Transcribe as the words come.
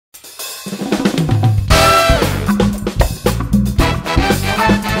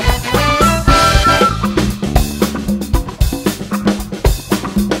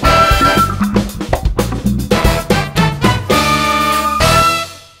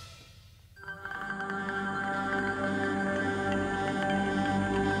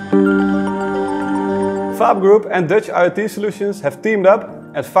Vaab Group and Dutch IoT Solutions have teamed up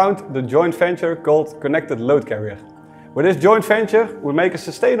and found the joint venture called Connected Load Carrier. With this joint venture, we make a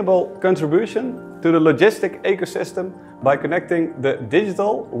sustainable contribution to the logistic ecosystem by connecting the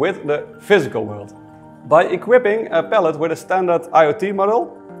digital with the physical world. By equipping a pallet with a standard IoT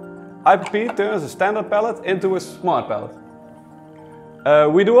model, IPP turns a standard pallet into a smart pallet.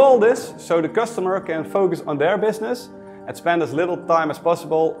 We do all this so the customer can focus on their business and spend as little time as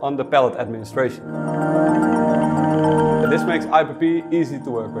possible on the pallet administration. This makes IPP easy to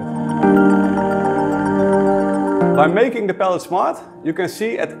work with. By making the pallet smart, you can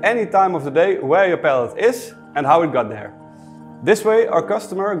see at any time of the day where your pallet is and how it got there. This way our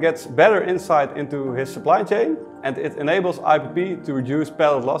customer gets better insight into his supply chain and it enables IPP to reduce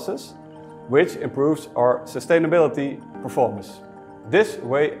pallet losses, which improves our sustainability performance. This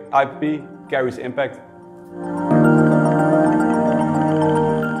way IPP carries impact.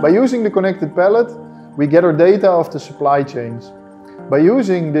 By using the connected pallet, we gather data of the supply chains. By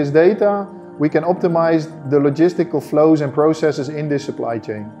using this data, we can optimize the logistical flows and processes in this supply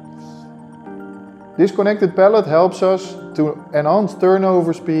chain. This connected pallet helps us to enhance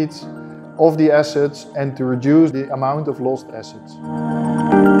turnover speeds of the assets and to reduce the amount of lost assets.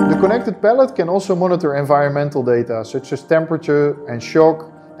 The connected pallet can also monitor environmental data such as temperature and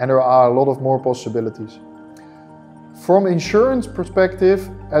shock, and there are a lot of more possibilities. From insurance perspective,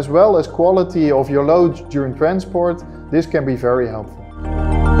 as well as quality of your load during transport, this can be very helpful.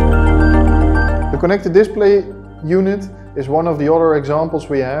 The connected display unit is one of the other examples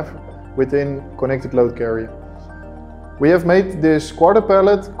we have within Connected Load Carrier. We have made this quarter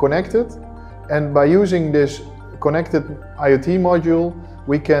pallet connected, and by using this connected IoT module,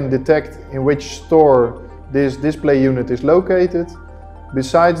 we can detect in which store this display unit is located.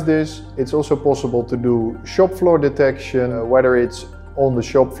 Besides this, it's also possible to do shop floor detection, whether it's on the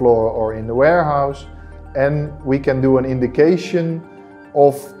shop floor or in the warehouse, and we can do an indication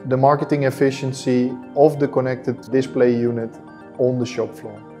of the marketing efficiency of the connected display unit on the shop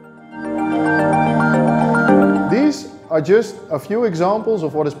floor. These are just a few examples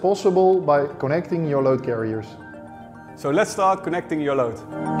of what is possible by connecting your load carriers. So let's start connecting your load.